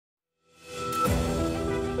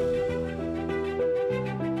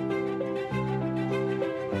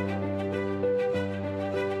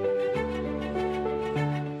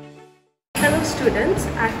Hello students,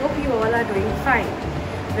 I hope you all are doing fine.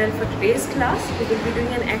 Well, for today's class, we will be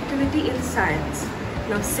doing an activity in science.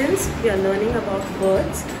 Now since we are learning about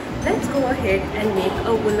birds, let's go ahead and make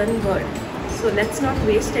a woolen bird. So let's not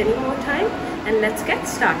waste any more time and let's get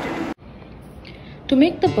started. To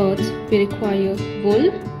make the birds, we require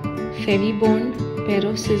wool, Fevibond, pair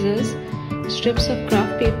of scissors, strips of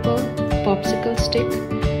craft paper, popsicle stick,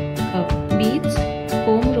 beads,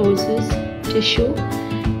 foam roses, tissue,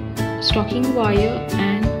 stocking wire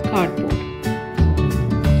and cardboard.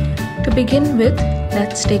 To begin with,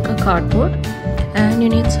 let's take a cardboard and you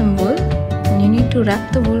need some wool and you need to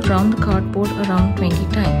wrap the wool around the cardboard around 20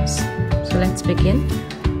 times. So let's begin.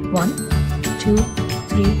 1, 2,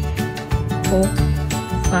 3, 4,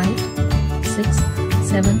 5, 6,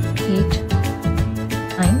 7, 8,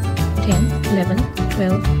 9, 10, 11,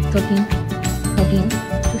 12, 13, 14,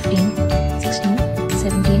 15, 16,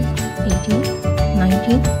 17, 18,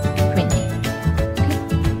 19, 20. Okay,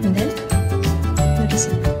 and then let us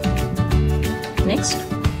see. Next,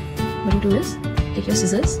 what you do is take your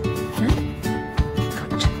scissors and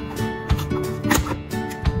cut.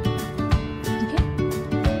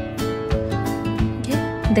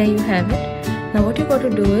 Okay, there you have it. Now what you got to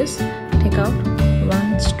do is take out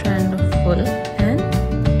one strand of wool and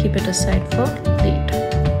keep it aside for later.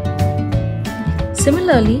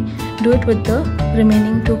 Similarly, do it with the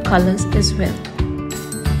remaining two colors as well.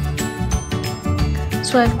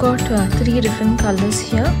 So I've got 3 different colors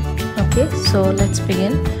here. Okay, so let's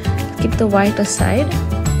begin. Keep the white aside.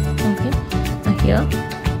 Okay, now here,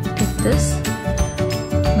 take this.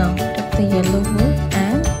 Now take the yellow wool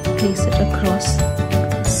and place it across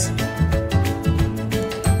this.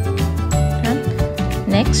 And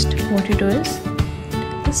next, what you do is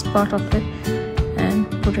take this part of it and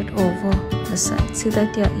put it over the side. See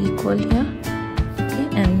that they are equal here. Okay,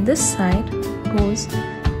 and this side goes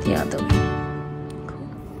the other way. Cool.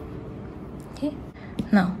 Okay,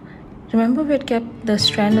 now remember we had kept the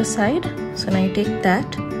strand aside, so now you take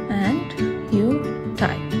that and you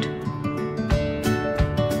tie it.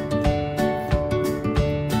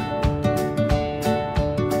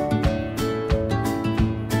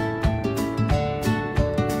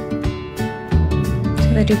 So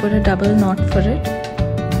that you put a double knot for it.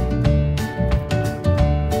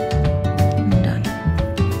 And done.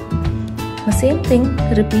 The same thing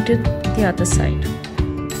repeated the other side.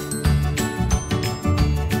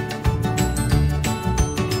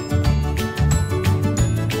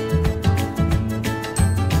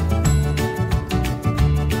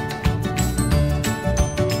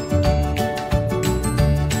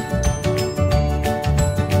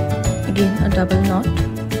 Again a double knot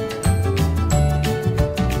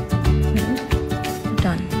and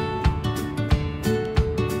done.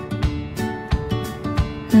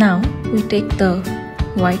 Now we take the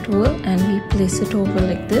white wool and we place it over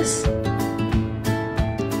like this.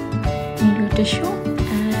 Need your tissue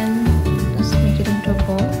and just make it into a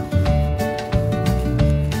ball.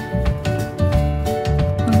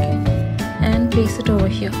 Okay, and place it over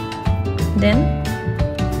here. Then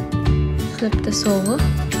flip this over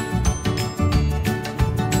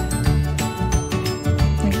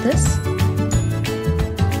like this.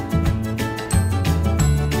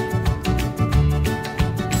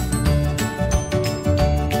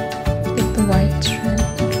 Take the white strand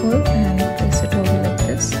of wool and place it over like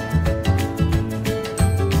this.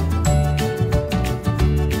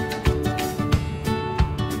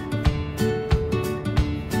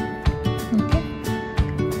 Okay,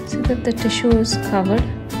 so that the tissue is covered.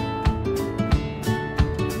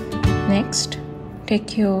 Next,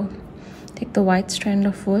 take the white strand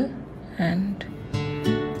of wool and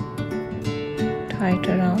tie it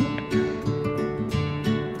around.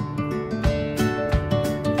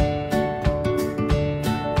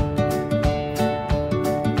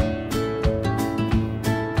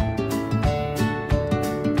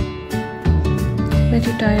 Then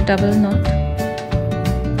you tie a double knot.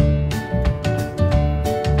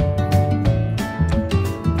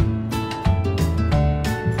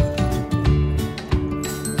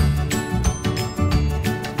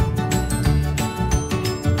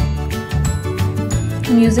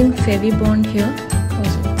 I'm using Fevibond here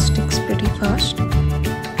because it sticks pretty fast. Put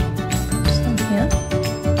some here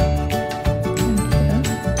and here.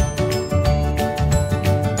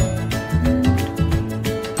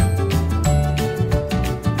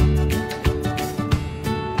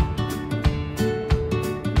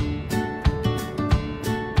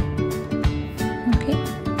 Okay.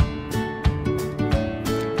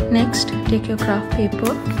 Next, take your craft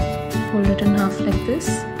paper, fold it in half like this.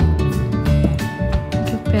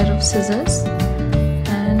 Pair of scissors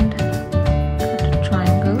and cut a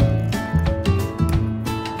triangle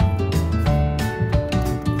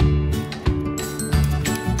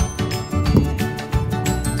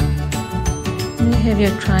have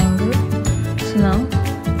your triangle. So now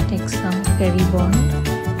take some fairy bond,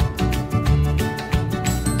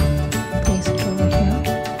 place it over here,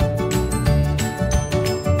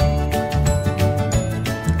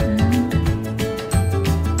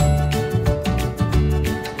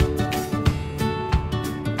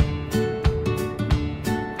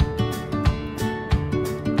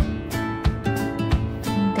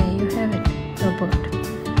 and there you have it, your bird.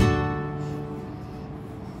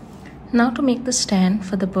 Now to make the stand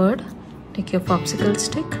for the bird, take your popsicle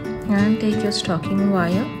stick and take your stocking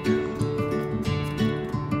wire.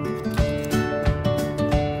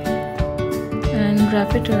 And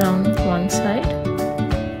wrap it around one side.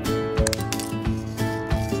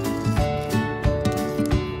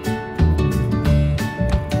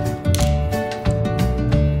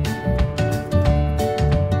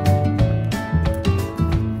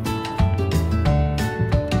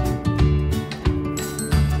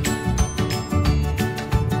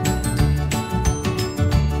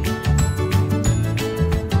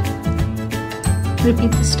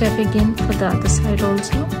 Repeat the step again for the other side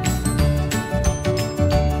also.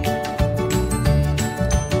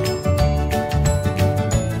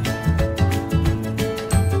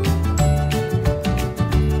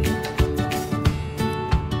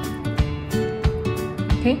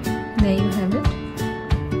 Okay, there you have it.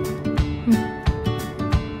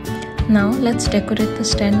 Now let's decorate the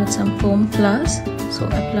stand with some foam flowers. So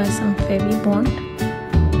apply some fairy bond.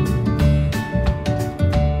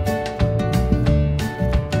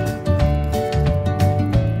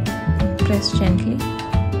 Press gently.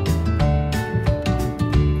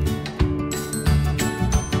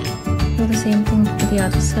 Do the same thing for the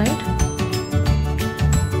other side.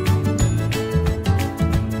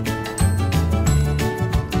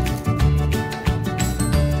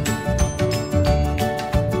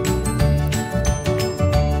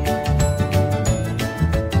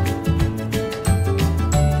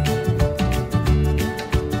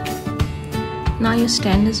 Now your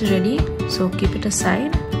stand is ready, so keep it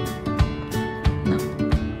aside.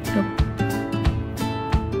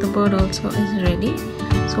 The bird also is ready.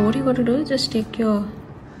 So what you got to do is just take your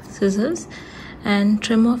scissors and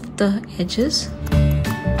trim off the edges.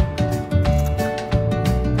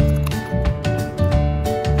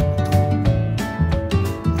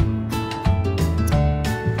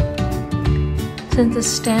 Since the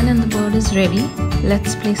stand and the bird is ready,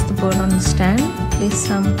 let's place the bird on the stand. Place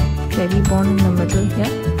some fairy bond in the middle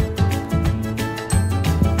here.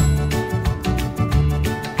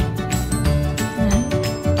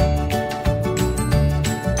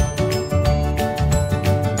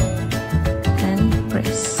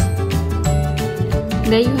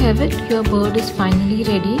 There you have it, your bird is finally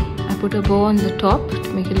ready. I put a bow on the top to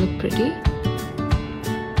make it look pretty.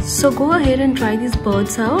 So go ahead and try these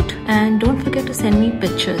birds out and don't forget to send me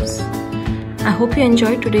pictures. I hope you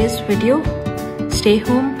enjoyed today's video. Stay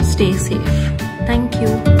home, stay safe. Thank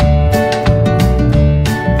you.